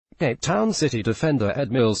Cape Town City defender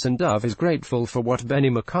Edmilson. Dove is grateful for what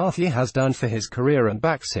Benni McCarthy has done for his career and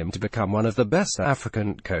backs him to become one of the best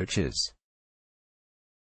African coaches.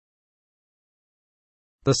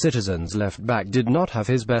 The Citizens left-back did not have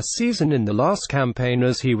his best season in the last campaign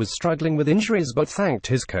as he was struggling with injuries, but thanked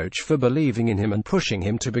his coach for believing in him and pushing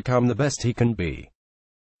him to become the best he can be.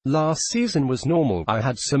 Last season was normal. I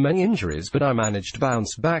had so many injuries, but I managed to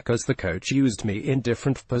bounce back as the coach used me in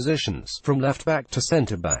different positions, from left-back to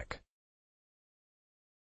centre-back.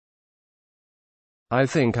 I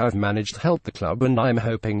think I've managed to help the club and I'm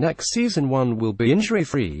hoping next season one will be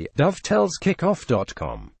injury-free, Dove tells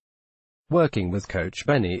Kickoff.com. Working with Coach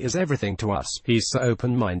Benni is everything to us. He's so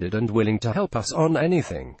open-minded and willing to help us on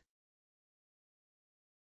anything.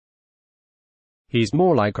 He's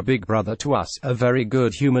more like a big brother to us, a very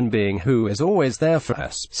good human being who is always there for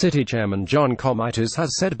us. City Chairman John Comitis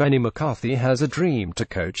has said Benni McCarthy has a dream to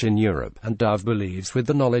coach in Europe, and Dove believes with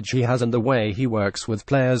the knowledge he has and the way he works with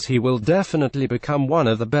players he will definitely become one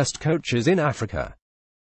of the best coaches in Africa.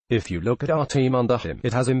 If you look at our team under him,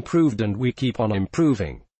 it has improved and we keep on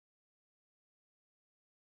improving.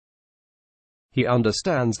 He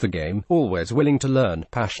understands the game, always willing to learn,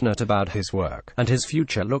 passionate about his work, and his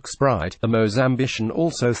future looks bright. The Mozambican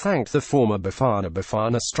also thanked the former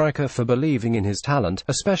Bafana striker for believing in his talent,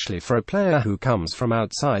 especially for a player who comes from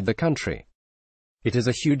outside the country. It is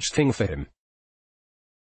a huge thing for him.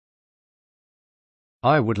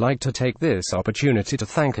 I would like to take this opportunity to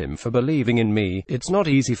thank him for believing in me. It's not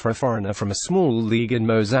easy for a foreigner from a small league in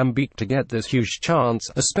Mozambique to get this huge chance,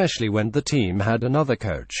 especially when the team had another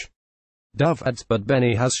coach. Dove adds, but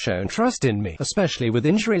Benni has shown trust in me, especially with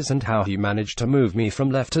injuries and how he managed to move me from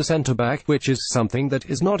left to centre-back, which is something that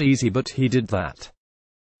is not easy, but he did that.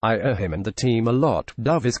 I owe him and the team a lot.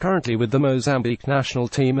 Dove is currently with the Mozambique national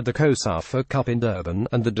team at the COSAFA Cup in Durban,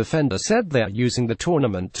 and the defender said they're using the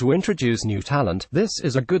tournament to introduce new talent. This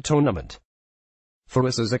is a good tournament for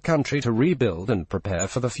us as a country to rebuild and prepare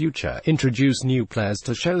for the future, introduce new players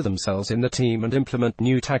to show themselves in the team and implement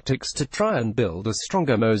new tactics to try and build a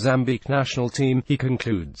stronger Mozambique national team, he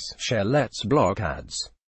concludes. Share Let's Blog ads.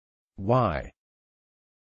 Why?